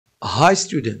Hi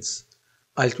students,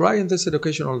 I'll try in this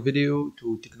educational video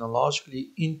to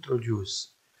technologically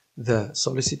introduce the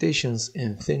solicitations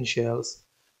in thin shells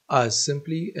as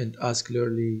simply and as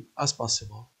clearly as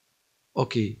possible.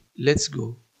 Okay, let's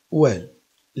go. Well,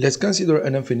 let's consider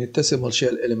an infinitesimal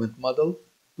shell element model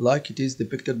like it is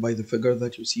depicted by the figure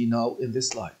that you see now in this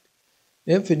slide.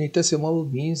 Infinitesimal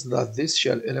means that this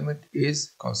shell element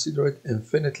is considered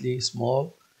infinitely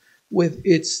small with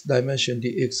its dimension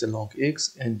dx along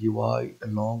x and dy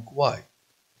along y.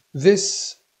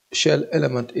 This shell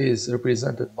element is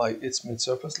represented by its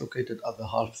mid-surface located at the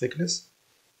half thickness,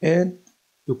 and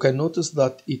you can notice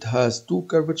that it has two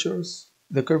curvatures.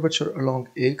 The curvature along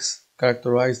x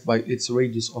characterized by its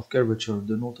radius of curvature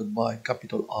denoted by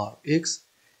capital Rx,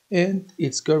 and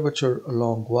its curvature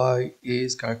along y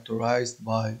is characterized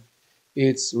by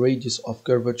its radius of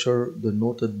curvature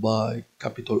denoted by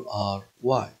capital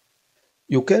Ry.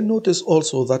 You can notice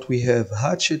also that we have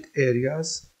hatchet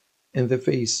areas in the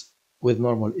face with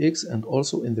normal x and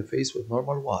also in the face with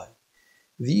normal y.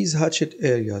 These hatchet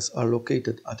areas are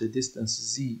located at a distance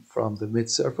z from the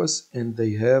mid-surface and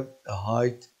they have a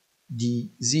height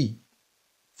dz.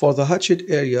 For the hatchet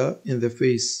area in the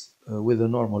face with the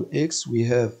normal x, we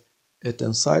have a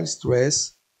tensile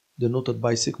stress denoted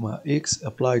by sigma x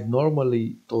applied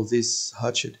normally to this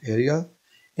hatchet area,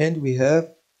 and we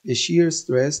have a shear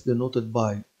stress denoted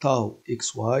by tau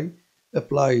xy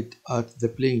applied at the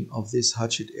plane of this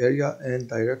hatchet area and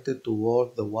directed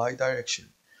toward the y direction.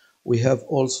 We have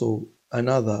also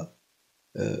another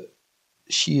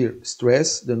shear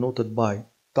stress denoted by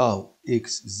tau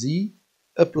xz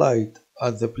applied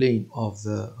at the plane of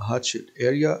the hatchet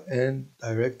area and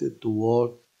directed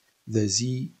toward the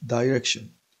z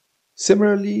direction.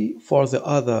 Similarly, for the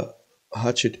other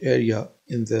hatchet area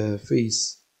in the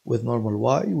face with normal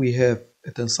y, we have a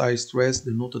tensile stress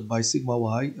denoted by sigma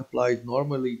y applied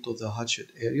normally to the hatchet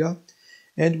area,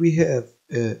 and we have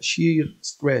a shear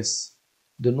stress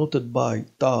denoted by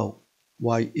tau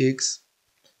yx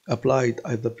applied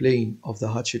at the plane of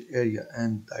the hatchet area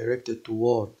and directed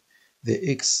toward the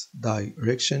x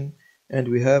direction, and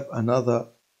we have another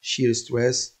shear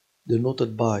stress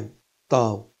denoted by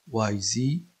tau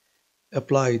yz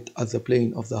applied at the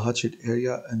plane of the hatchet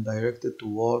area and directed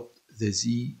toward the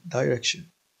z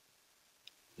direction.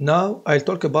 Now I'll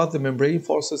talk about the membrane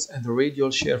forces and the radial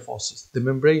shear forces. The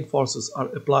membrane forces are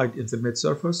applied in the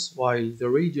mid-surface, while the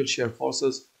radial shear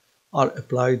forces are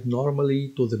applied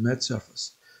normally to the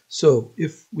mid-surface. So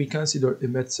if we consider a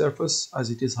mid-surface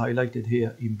as it is highlighted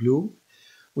here in blue,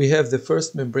 we have the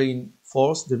first membrane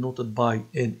force denoted by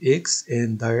Nx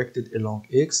and directed along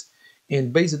x,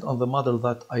 and based on the model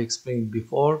that I explained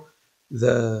before,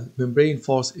 the membrane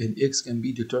force in x can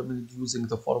be determined using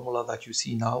the formula that you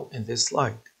see now in this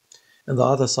slide. On the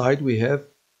other side, we have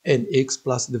Nx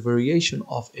plus the variation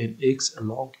of Nx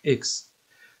along x.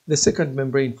 The second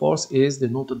membrane force is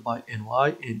denoted by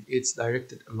Ny and it's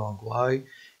directed along y,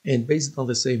 and based on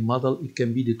the same model, it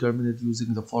can be determined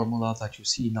using the formula that you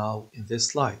see now in this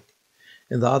slide.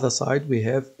 On the other side, we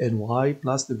have Ny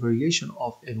plus the variation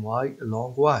of Ny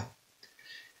along y.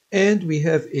 And we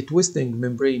have a twisting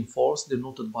membrane force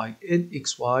denoted by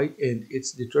Nxy, and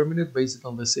it's determined based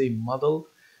on the same model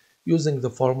using the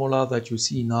formula that you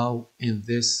see now in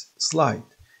this slide.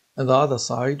 On the other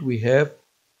side, we have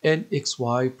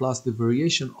Nxy plus the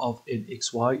variation of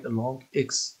Nxy along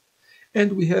x.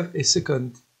 And we have a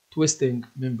second twisting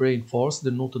membrane force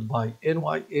denoted by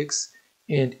Nyx,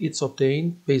 and it's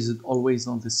obtained based always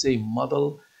on the same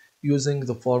model using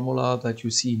the formula that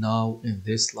you see now in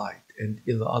this slide. And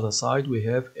in the other side, we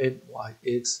have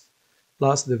Nyx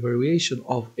plus the variation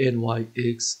of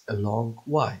Nyx along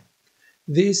y.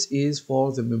 This is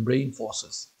for the membrane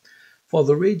forces. For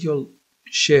the radial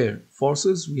shear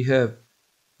forces, we have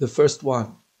the first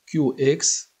one,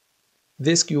 Qx.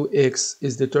 This Qx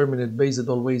is determined based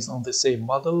always on the same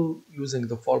model using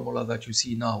the formula that you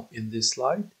see now in this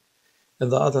slide. On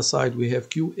the other side, we have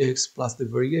Qx plus the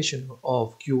variation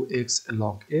of Qx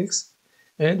along x.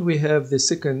 And we have the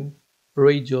second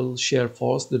radial shear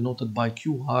force denoted by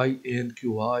Qi, and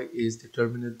Qi is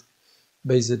determined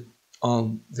based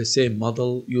on the same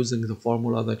model using the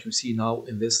formula that you see now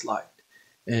in this slide.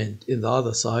 And in the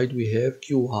other side, we have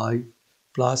Qi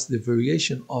plus the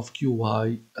variation of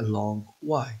Qy along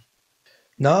y.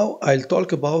 Now I'll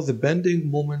talk about the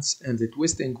bending moments and the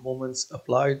twisting moments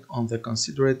applied on the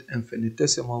considered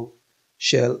infinitesimal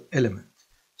shell element.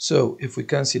 So if we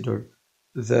consider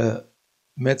the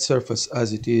mid-surface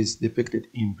as it is depicted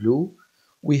in blue,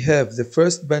 we have the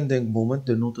first bending moment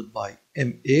denoted by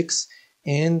mx,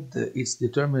 and it's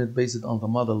determined based on the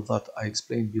model that I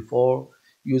explained before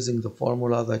using the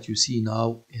formula that you see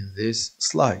now in this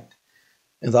slide.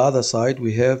 On the other side,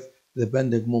 we have the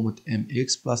bending moment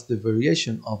mx plus the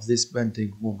variation of this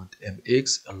bending moment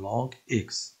mx along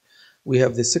x. We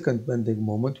have the second bending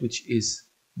moment, which is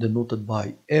denoted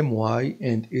by my,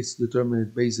 and it's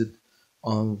determined based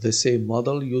on the same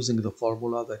model using the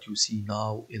formula that you see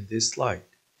now in this slide.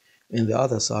 On the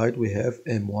other side, we have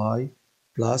my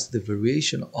plus the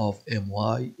variation of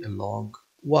my along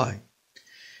y.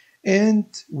 And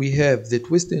we have the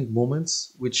twisting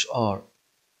moments, which are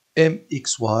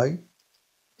mxy,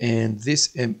 and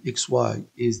this mxy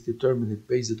is determined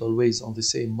based always on the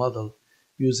same model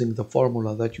using the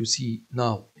formula that you see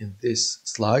now in this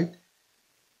slide.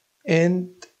 And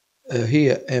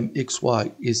here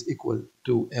mxy is equal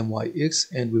to myx,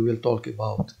 and we will talk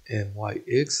about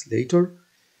myx later.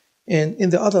 And in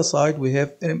the other side, we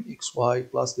have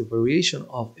mxy plus the variation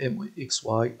of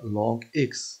mxy along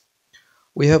x.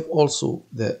 We have also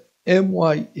the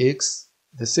myx,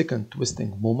 the second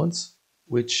twisting moments,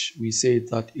 which we say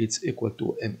that it's equal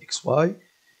to mxy.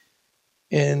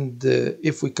 And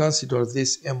if we consider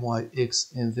this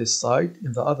myx in this side,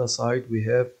 in the other side we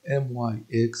have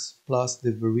myx plus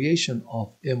the variation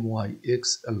of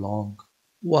myx along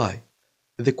y.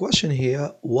 The question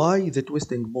here, why the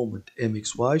twisting moment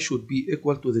mxy should be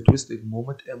equal to the twisting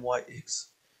moment myx?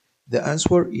 The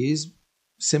answer is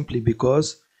simply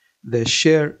because the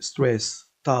shear stress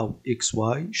tau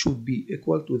xy should be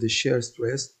equal to the shear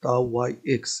stress tau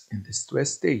yx in the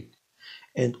stress state.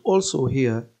 And also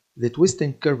here, the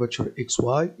twisting curvature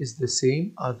xy is the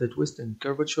same as the twisting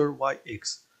curvature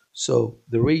yx. So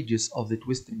the radius of the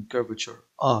twisting curvature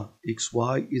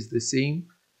rxy is the same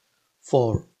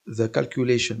for the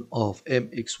calculation of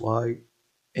mxy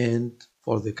and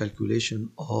for the calculation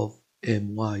of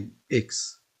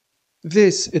myx.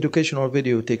 This educational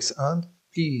video takes end.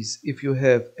 Please, if you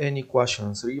have any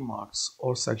questions, remarks,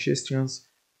 or suggestions,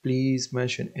 please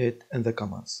mention it in the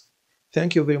comments.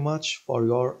 Thank you very much for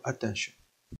your attention.